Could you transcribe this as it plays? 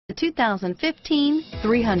The 2015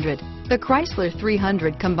 300. The Chrysler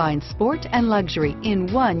 300 combines sport and luxury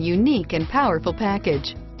in one unique and powerful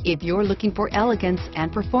package. If you're looking for elegance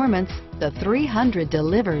and performance, the 300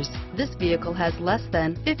 delivers. This vehicle has less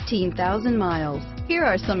than 15,000 miles. Here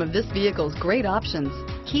are some of this vehicle's great options: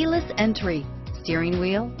 keyless entry, steering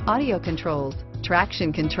wheel audio controls,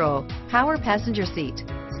 traction control, power passenger seat,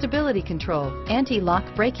 stability control, anti-lock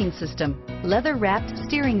braking system, leather-wrapped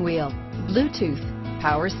steering wheel, Bluetooth,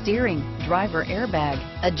 power steering, driver airbag,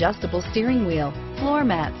 adjustable steering wheel, floor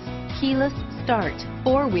mats, keyless start,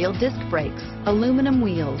 four-wheel disc brakes, aluminum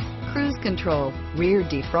wheels, cruise control, rear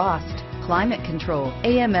defrost, climate control,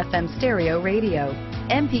 AM/FM stereo radio,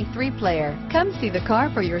 MP3 player. Come see the car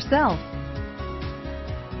for yourself.